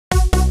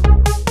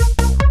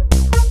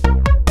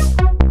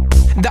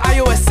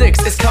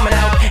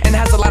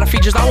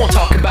features I won't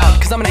talk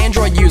about, cause I'm an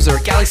Android user,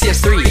 Galaxy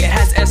S3. It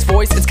has S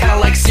voice, it's kinda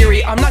like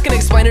Siri. I'm not gonna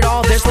explain it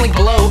all, there's a link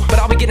below, but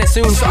I'll be getting it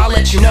soon, so I'll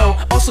let you know.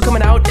 Also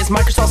coming out is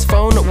Microsoft's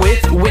phone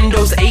with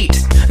Windows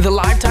 8. The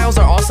live tiles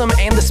are awesome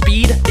and the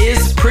speed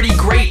is pretty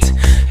great.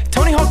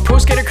 Tony Hawk Pro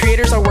Skater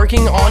creators are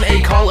working on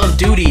a Call of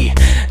Duty.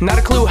 Not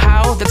a clue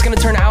how that's gonna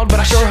turn out, but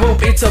I sure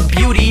hope it's a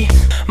beauty.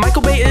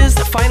 Michael Bay is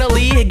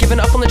finally giving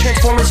up on the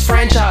Transformers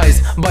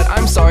franchise, but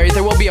I'm sorry,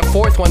 there will be a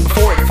fourth one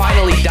before it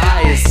finally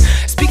dies.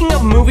 Speaking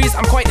of movies,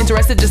 I'm quite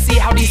interested to see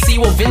how DC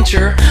will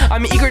venture.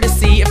 I'm eager to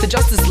see if the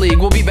Justice League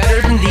will be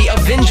better than the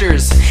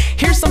Avengers.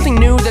 Here's something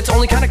new that's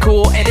only kinda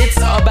cool, and it's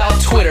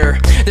about Twitter.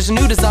 There's a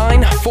new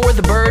design for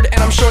the bird,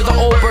 and I'm sure the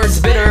old bird's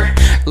bitter.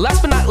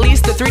 Last but not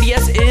least, the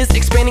 3DS is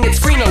expanding its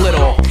screen a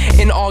little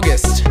in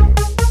August.